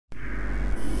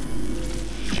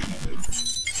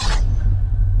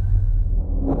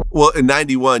Well, in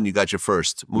 91, you got your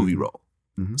first movie role,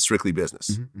 Strictly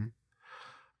Business.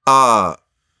 And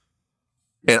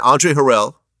Andre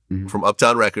Harrell from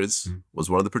Uptown Records was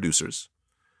one of the producers.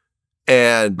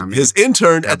 And his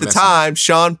intern at the time,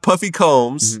 Sean Puffy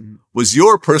Combs, was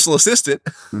your personal assistant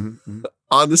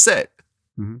on the set.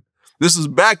 This was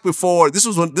back before, this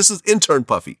is intern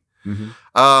Puffy. And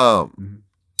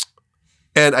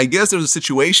I guess there was a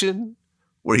situation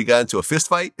where he got into a fist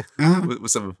fight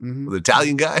with an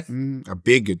Italian guy. A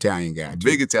big Italian guy.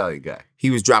 Big Italian guy. He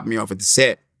was dropping me off at the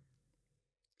set.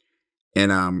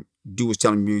 And dude was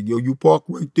telling me, yo, you park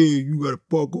right there. You got to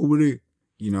park over there.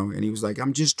 You know, and he was like,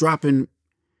 I'm just dropping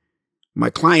my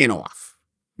client off.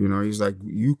 You know, he's like,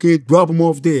 you can't drop him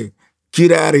off there.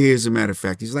 Get out of here, as a matter of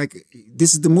fact. He's like,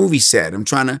 this is the movie set. I'm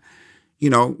trying to, you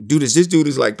know, do this. This dude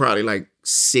is like probably like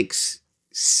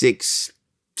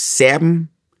 6'7",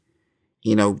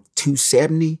 you know,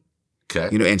 270. Okay.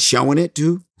 You know, and showing it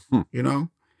too, you know.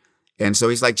 And so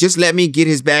he's like, just let me get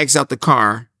his bags out the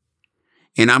car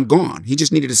and I'm gone. He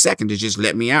just needed a second to just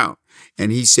let me out.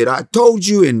 And he said, I told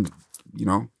you. And, you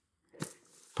know,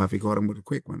 Puffy caught him with a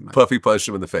quick one. Like, Puffy punched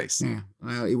him in the face. Yeah.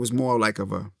 Well, it was more like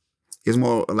of a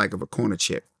corner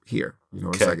chip here. You know,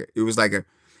 Okay. It's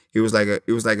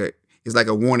like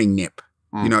a warning nip.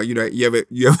 You know, you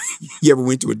ever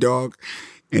went to a dog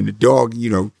and the dog, you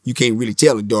know, you can't really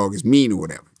tell the dog is mean or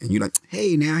whatever. And you're like,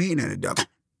 hey, now, the dog,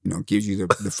 you know, gives you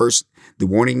the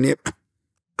warning nip.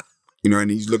 You know, and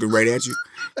he's looking right at you.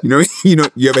 You know,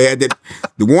 you ever had that,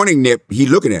 the warning nip, he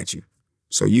looking at you.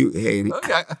 So okay,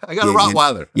 I got a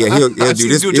Rottweiler. Yeah,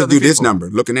 he'll do this number,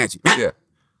 looking at you. Yeah.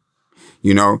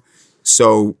 You know,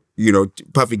 so, you know,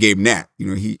 Puffy gave him that. You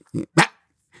know,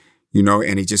 you know,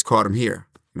 and he just caught him here.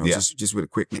 You know, just with a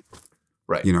quick nip.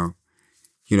 Right. You know,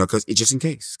 because just in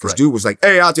case. Because dude was like,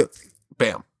 hey, I'll do it.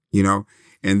 Bam. You know,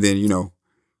 and then, you know,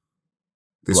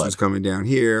 this Blood. was coming down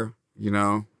here, you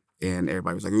know, and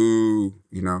everybody was like, ooh,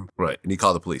 you know. Right. And he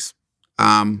called the police.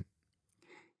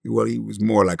 Well, he was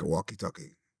more like a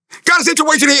walkie-talkie. Got a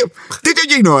situation here.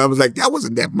 You know, I was like, that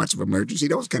wasn't that much of an emergency.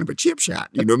 That was kind of a chip shot.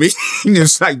 You know what I mean?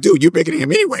 It's like, dude, you're picking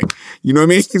him anyway. You know what I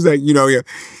mean? He's like, you know, yeah.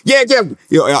 You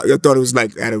know, I thought it was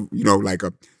like like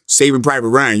a Saving Private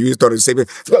Ryan. You just thought it was saving.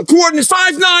 Coordinates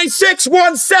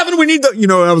 59617. We need the. You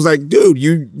know, I was like, dude,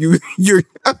 you're.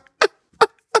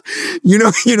 You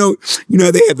know,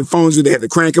 they had the phones where they had to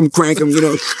crank them, you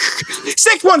know.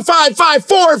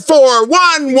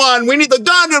 615-544-11. We need the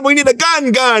gun. We need a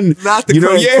gun. Not the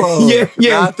crank phone.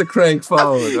 Yeah. Not the crank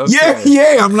phone. Okay.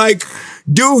 Yeah. I'm like,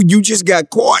 dude, you just got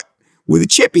caught with a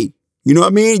chippy. You know what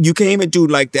I mean? You came at dude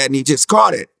like that and he just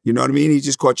caught it. You know what I mean? He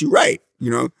just caught you right.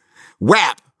 You know?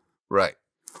 Whap. Right.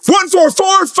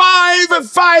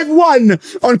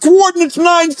 144-551 on coordinates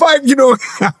 95. You know,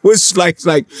 I was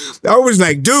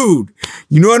like, dude,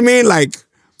 you know what I mean? Like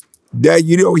that,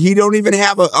 you know, he don't even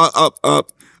have a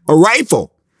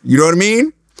rifle. You know what I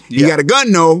mean? Yeah. He got a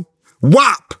gun, though.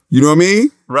 Whop. You know what I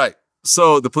mean? Right.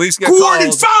 So the police get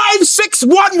coordinates called.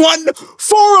 5611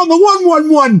 4 on the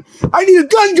 111. I need a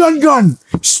gun.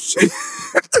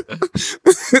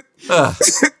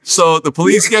 So the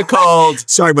police get called.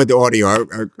 Sorry about the audio.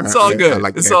 It's all good.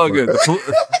 It's all good.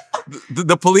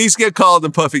 The police get called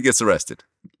and Puffy gets arrested.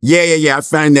 Yeah. I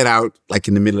found that out like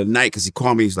in the middle of the night because he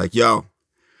called me. He's like, yo,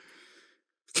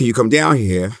 can you come down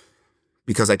here?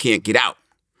 Because I can't get out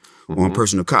on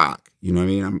personal cock. You know what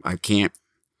I mean? I can't.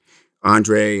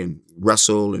 Andre and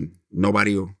Russell and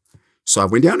nobody. So I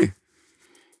went down there.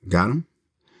 Got him.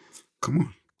 Come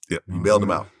on. Yep. You bailed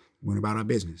him out. Went about our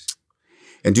business.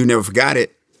 And dude never forgot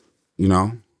it, you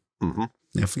know.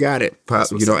 Never forgot it.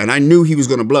 You know, and I knew he was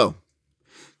going to blow.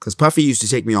 Because Puffy used to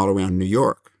take me all around New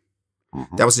York.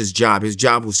 That was his job. His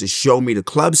job was to show me the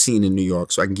club scene in New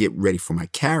York so I can get ready for my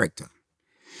character.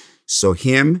 So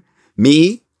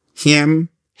me,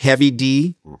 Heavy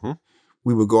D,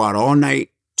 we would go out all night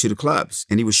to the clubs.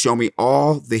 And he would show me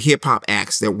all the hip-hop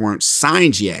acts that weren't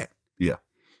signed yet. Yeah.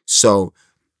 So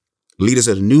Leaders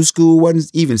of the New School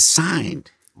wasn't even signed.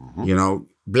 You know,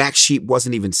 Black Sheep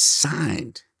wasn't even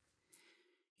signed.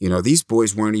 You know, these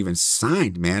boys weren't even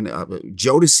signed, man.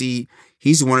 Jodeci,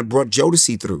 he's the one that brought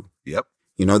Jodeci through. Yep.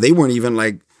 You know, they weren't even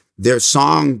like, their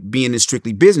song being in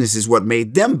Strictly Business is what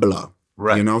made them blow.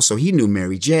 Right. You know, so he knew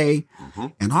Mary J.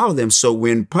 And all of them. So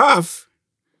when Puff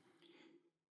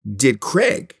did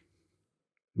Craig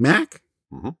Mack,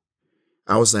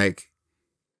 I was like,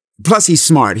 plus he's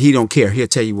smart. He don't care. He'll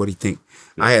tell you what he think.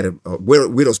 I had a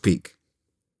widow's peak,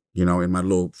 you know, in my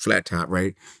little flat top,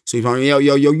 right? So he told me, yo,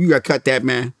 you got to cut that,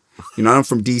 man. You know, I'm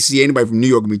from DC. Anybody from New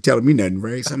York gonna be telling me nothing,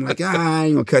 right? So I'm like, I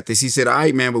ain't gonna cut this. He said, all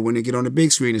right, man, but when they get on the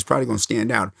big screen, it's probably gonna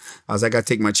stand out. I was like, I gotta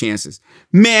take my chances.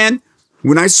 Man,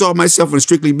 when I saw myself on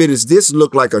Strictly Business, this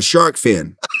looked like a shark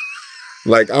fin.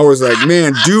 Like, I was like,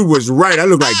 man, dude was right. I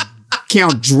look like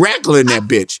Count Dracula in that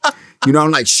bitch. You know,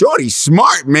 I'm like, shorty's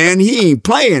smart, man. He ain't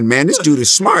playing, man. This dude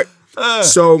is smart.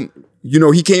 So, you know,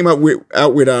 he came out with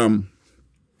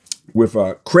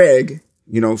Craig,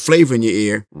 you know, Flavor in Your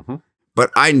Ear. Mm-hmm. But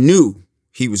I knew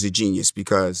he was a genius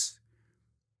because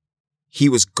he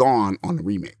was gone on the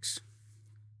remix.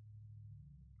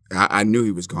 I knew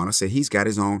he was gone. I said, he's got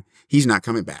his own. He's not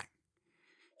coming back.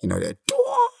 You know, that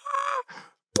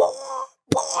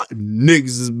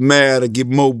niggas is mad. I get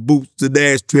more boots to the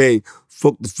ashtray.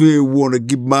 Fuck the fear, wanna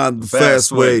get mine the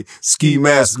fast way. Ski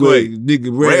mask way. Nigga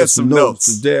ransom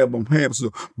notes. Damn, I'm hamster.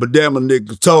 But damn, a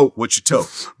nigga toe. What you toe?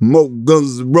 More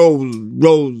guns and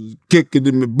rolls, kicking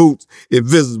in my boots.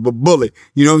 Invisible bullet.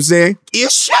 You know what I'm saying?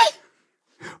 It's shit.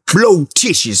 Blow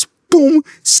tissues. Boom.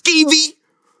 Skeevy.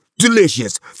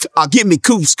 Delicious. Give me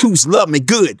coos, love me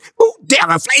good. Ooh, damn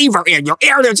a flavor in your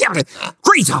ear.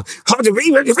 Freeze.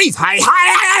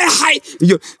 Hi.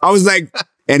 I was like,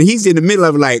 and he's in the middle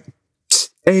of like,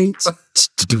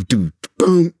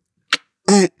 boom.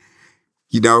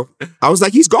 You know, I was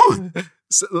like, he's gone.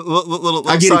 So, little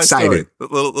I get excited.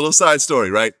 Little side story,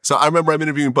 right? So I remember I'm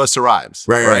interviewing Busta Rhymes,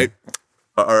 right?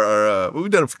 Or we've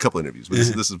done a couple interviews, but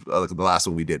this is like the last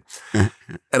one we did. And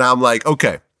I'm like,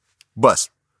 okay,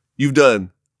 Bust, you've done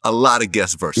a lot of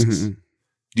guest verses. Mm-hmm.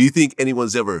 Do you think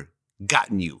anyone's ever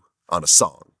gotten you on a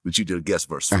song that you did a guest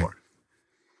verse for?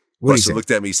 Busta looked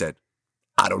at me and said,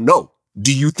 I don't know.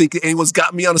 Do you think that anyone's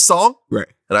got me on a song? Right.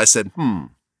 And I said,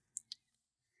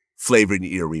 Flavor in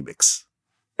Your Ear remix.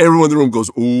 Everyone in the room goes,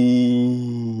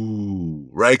 ooh,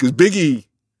 right? Because Biggie,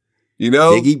 you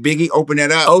know? Biggie, open it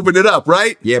up. Open it up,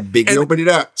 right? Yeah, Biggie, open it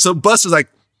up. So Busta's like,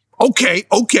 okay,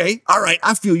 all right,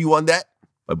 I feel you on that.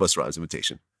 By Busta Rhymes'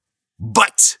 invitation.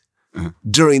 But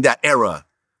during that era,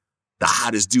 the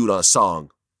hottest dude on a song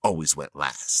always went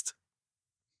last.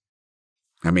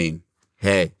 I mean,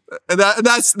 hey. And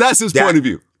that's his point of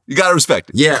view. You gotta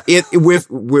respect it. Yeah, with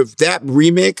that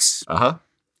remix,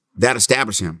 that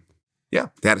established him. Yeah,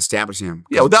 that established him.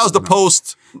 Yeah, well, that was the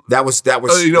post. That was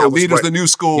Leaders the New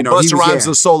School. You know, Busta Rhymes is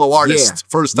a solo artist,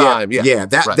 first time. Yeah.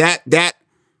 That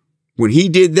when he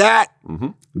did that,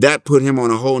 that put him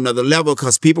on a whole nother level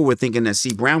because people were thinking that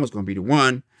C. Brown was going to be the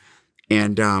one,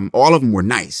 and all of them were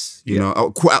nice. You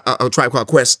know, a Tribe Called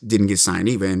Quest didn't get signed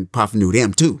either, and Puff knew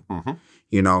them too.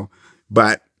 You know,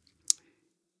 but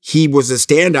he was a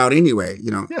standout anyway.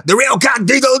 You know, the real cock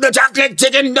diesel, the chocolate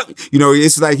chicken. You know,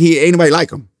 it's like ain't nobody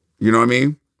like him. You know what I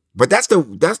mean? But that's the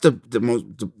most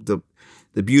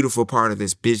the beautiful part of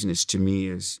this business to me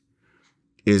is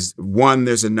one,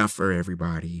 there's enough for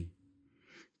everybody.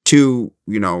 Two,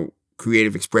 you know,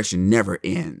 creative expression never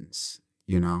ends,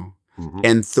 you know.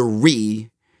 And three,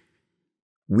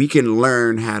 we can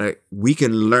learn how to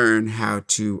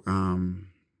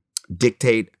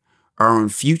dictate our own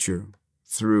future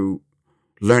through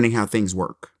learning how things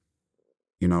work.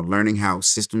 You know, learning how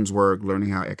systems work, learning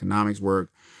how economics work,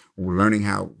 learning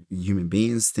how human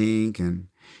beings think. And,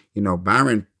 you know,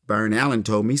 Byron Allen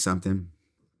told me something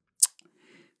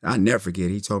I'll never forget.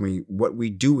 He told me, what we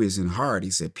do isn't hard.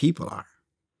 He said, people are.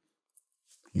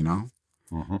 You know?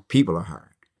 People are hard.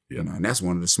 Yep. You know, and that's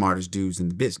one of the smartest dudes in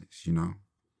the business, you know?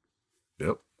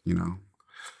 Yep. You know?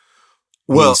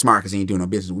 Well, he ain't smart because he ain't doing no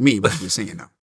business with me, but I'm just saying, though.